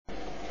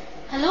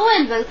Hello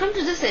and welcome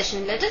to the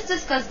session. Let us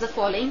discuss the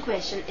following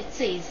question. It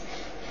says,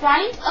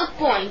 find a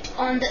point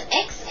on the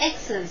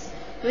x-axis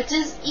which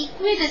is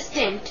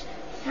equidistant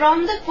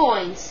from the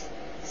points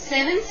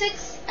 7,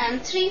 6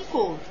 and 3,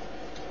 4.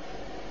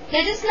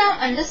 Let us now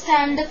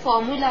understand the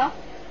formula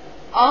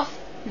of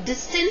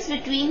distance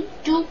between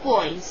two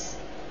points.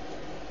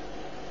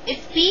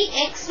 If P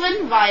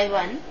x1,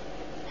 y1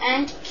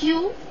 and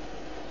Q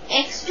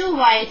x2,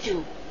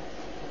 y2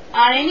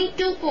 are any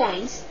two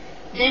points,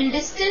 then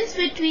distance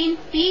between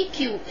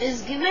PQ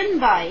is given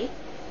by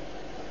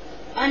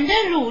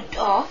under root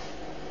of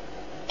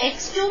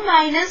x2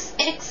 minus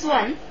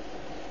x1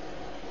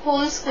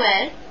 whole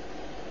square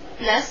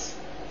plus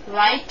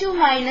y2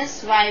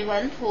 minus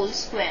y1 whole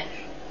square.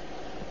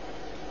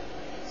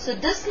 So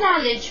this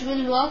knowledge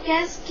will work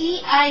as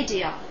key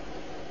idea.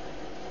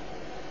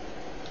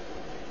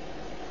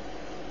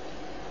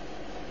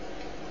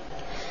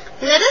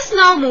 Let us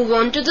now move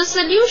on to the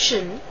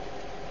solution.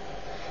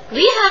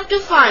 We have to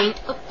find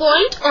a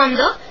point on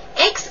the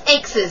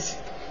x-axis.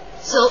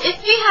 So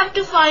if we have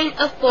to find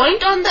a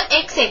point on the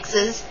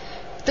x-axis,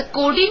 the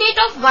coordinate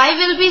of y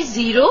will be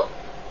 0.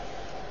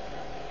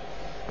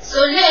 So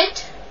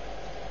let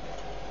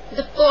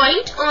the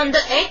point on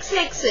the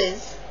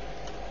x-axis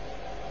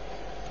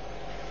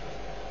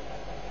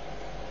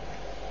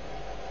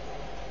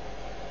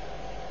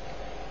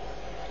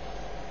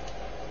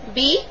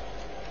be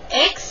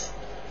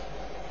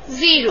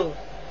x0.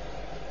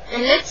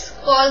 And let's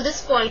call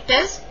this point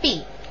as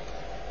P.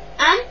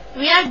 And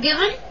we are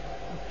given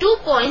 2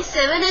 points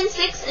 7 and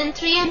 6 and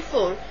 3 and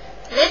 4.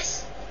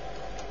 Let's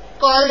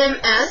call them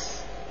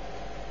as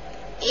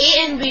A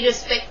and B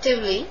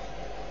respectively.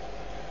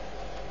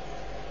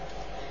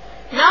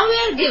 Now we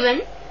are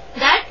given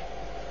that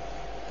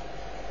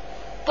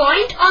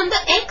point on the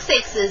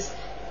x-axis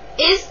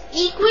is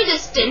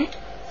equidistant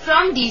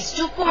from these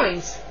 2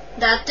 points.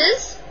 That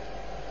is,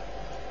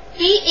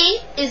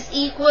 PA is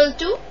equal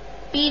to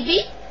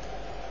PB.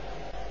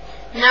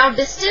 Now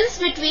distance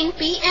between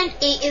P and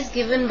A is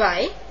given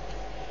by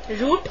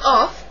root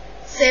of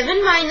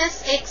 7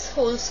 minus x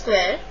whole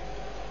square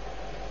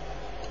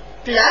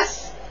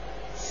plus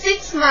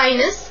 6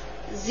 minus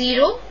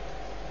 0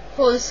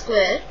 whole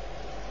square,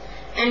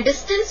 and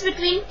distance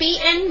between P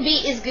and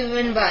B is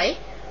given by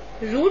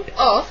root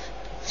of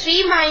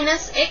 3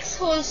 minus x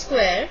whole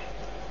square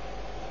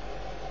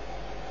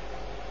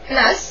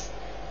plus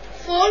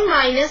 4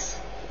 minus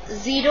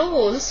 0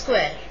 whole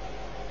square.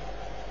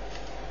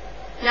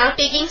 Now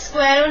taking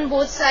square on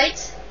both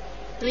sides,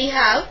 we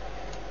have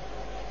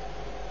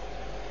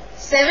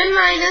 7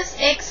 minus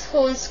x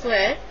whole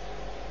square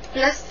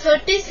plus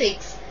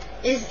 36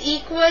 is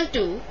equal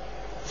to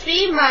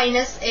 3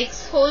 minus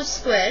x whole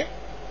square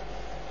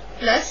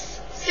plus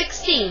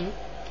 16.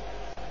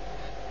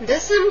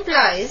 This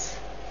implies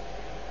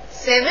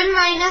 7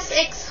 minus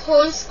x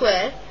whole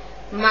square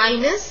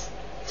minus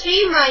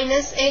 3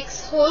 minus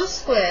x whole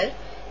square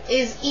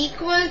is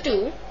equal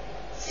to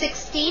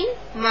 16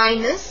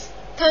 minus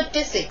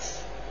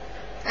 36,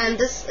 and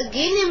this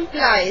again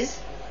implies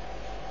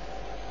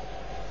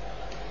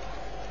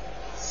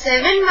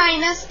 7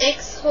 minus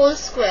x whole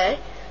square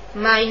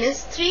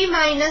minus 3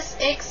 minus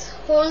x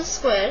whole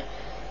square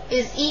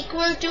is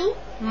equal to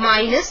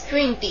minus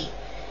 20.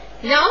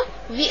 Now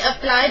we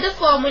apply the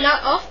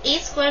formula of a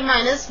square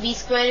minus b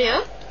square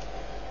here.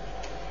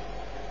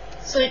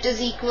 So it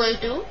is equal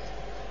to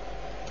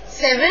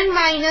 7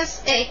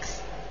 minus x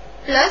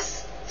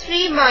plus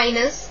 3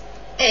 minus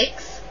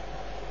x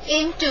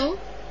into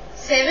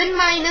 7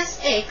 minus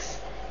x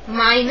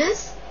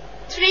minus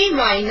 3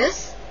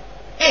 minus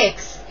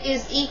x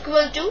is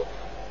equal to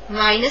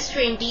minus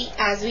 20,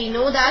 as we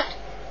know that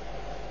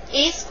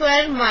a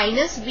square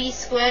minus b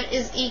square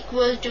is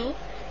equal to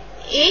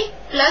a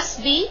plus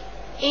b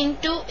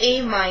into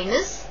a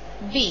minus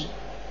b.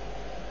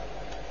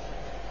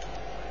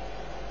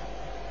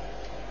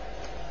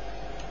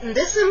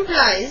 This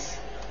implies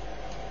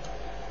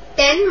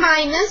 10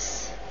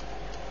 minus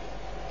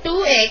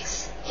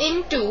 2x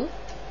into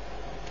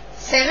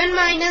 7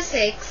 minus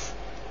x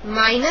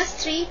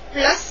minus 3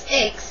 plus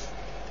x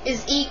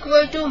is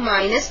equal to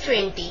minus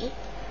 20,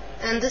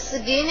 and this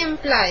again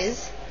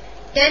implies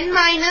 10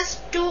 minus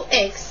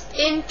 2x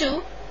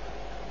into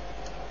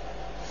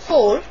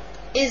 4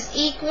 is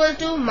equal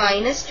to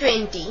minus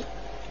 20.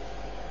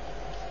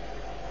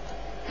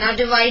 Now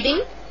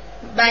dividing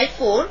by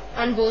 4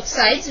 on both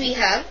sides, we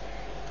have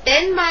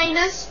 10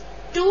 minus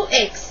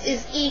 2x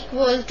is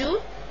equal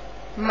to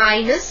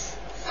minus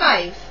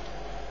 5,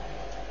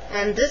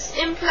 and this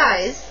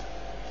implies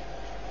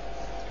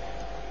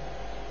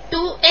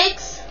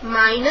 2x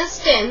minus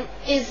 10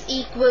 is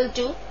equal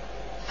to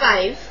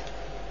 5,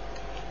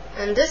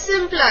 and this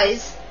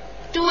implies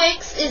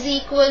 2x is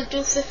equal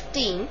to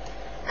 15,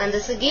 and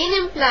this again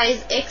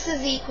implies x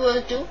is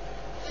equal to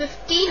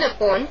 15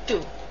 upon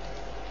 2.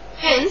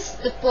 Hence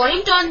the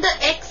point on the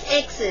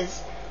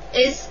x-axis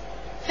is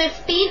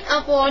 15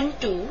 upon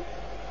 2,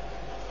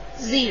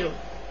 0.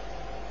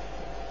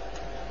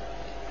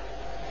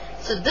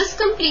 So this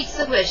completes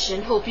the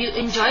question. Hope you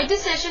enjoyed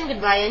this session.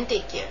 Goodbye and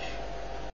take care.